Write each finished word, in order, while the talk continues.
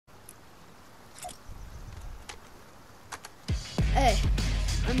Hey,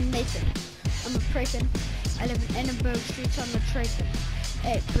 I'm Nathan. I'm a Prathin. I live in Edinburgh Streets on the Trayton.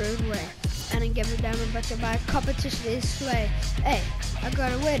 Hey, Broadway. And I'm giving down a bunch of my competition this way. Hey, I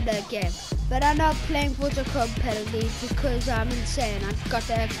gotta win that game. But I'm not playing water competitively because I'm insane. I got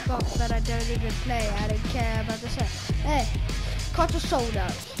the Xbox, but I don't even play. I don't care about the set. Hey, got a sold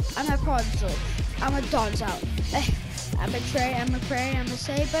out. I'm a console. I'm a dance out. Hey, I'm a tray, I'm a pray, I'm a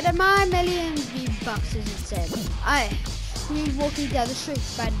say, but my million V-Bucks is insane. Me walking down the street,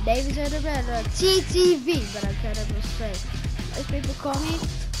 my name is on the red, TTV, but I can't ever say. As people call me,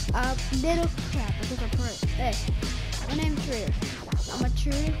 a little crap, because I pray. Hey, my name's Real. I'm a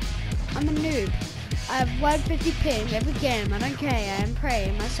true, I'm a noob. I have 150 ping every game, I don't care, I'm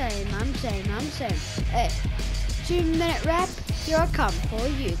praying, I'm same. Hey, 2-minute rap, here I come for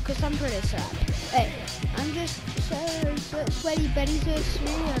you, cause I'm pretty sad. Hey, I'm just so sweaty, Betty so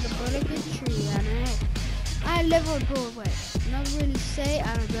sweet, on a bullet tree, and hey, I live on Broadway. Not really say,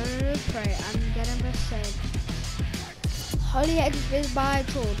 I'm gonna pray, I'm gonna say. Holy Heads is by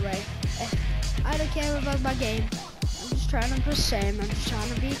Broadway. I don't care about my game. I'm just trying to same. I'm just trying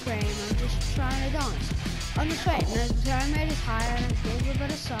to be cream. I'm just trying to dance. On the train, the time rate is high and I give a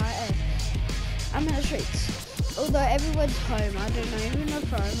better side. I'm in the streets. Although everyone's home, I don't know even know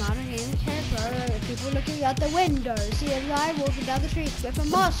from. I don't even care bro. People looking out the window. See a guy walking down the street with a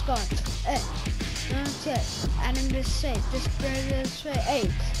mask on. That's it. And I'm just safe. Just hey,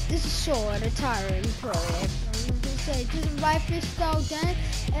 this is short and a tiring pro. Say, just right freestyle gang.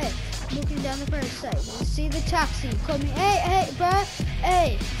 Hey, looking down the first side. You see the taxi. Call me, hey, bro.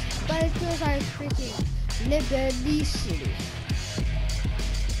 Hey, but it feels like freaking Liberty City.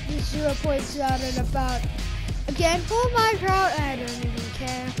 This 0 points out and about. Again, for my crowd, I don't even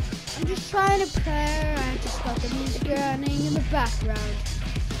care. I'm just trying to pray. I just got the music running in the background.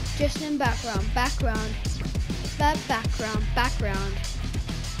 Just in background.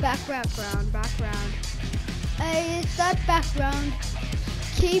 Hey, it's that background.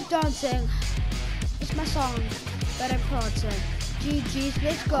 Keep dancing. It's my song that I'm prancing. GG's,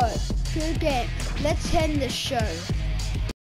 let's go. Good game. Let's end the show.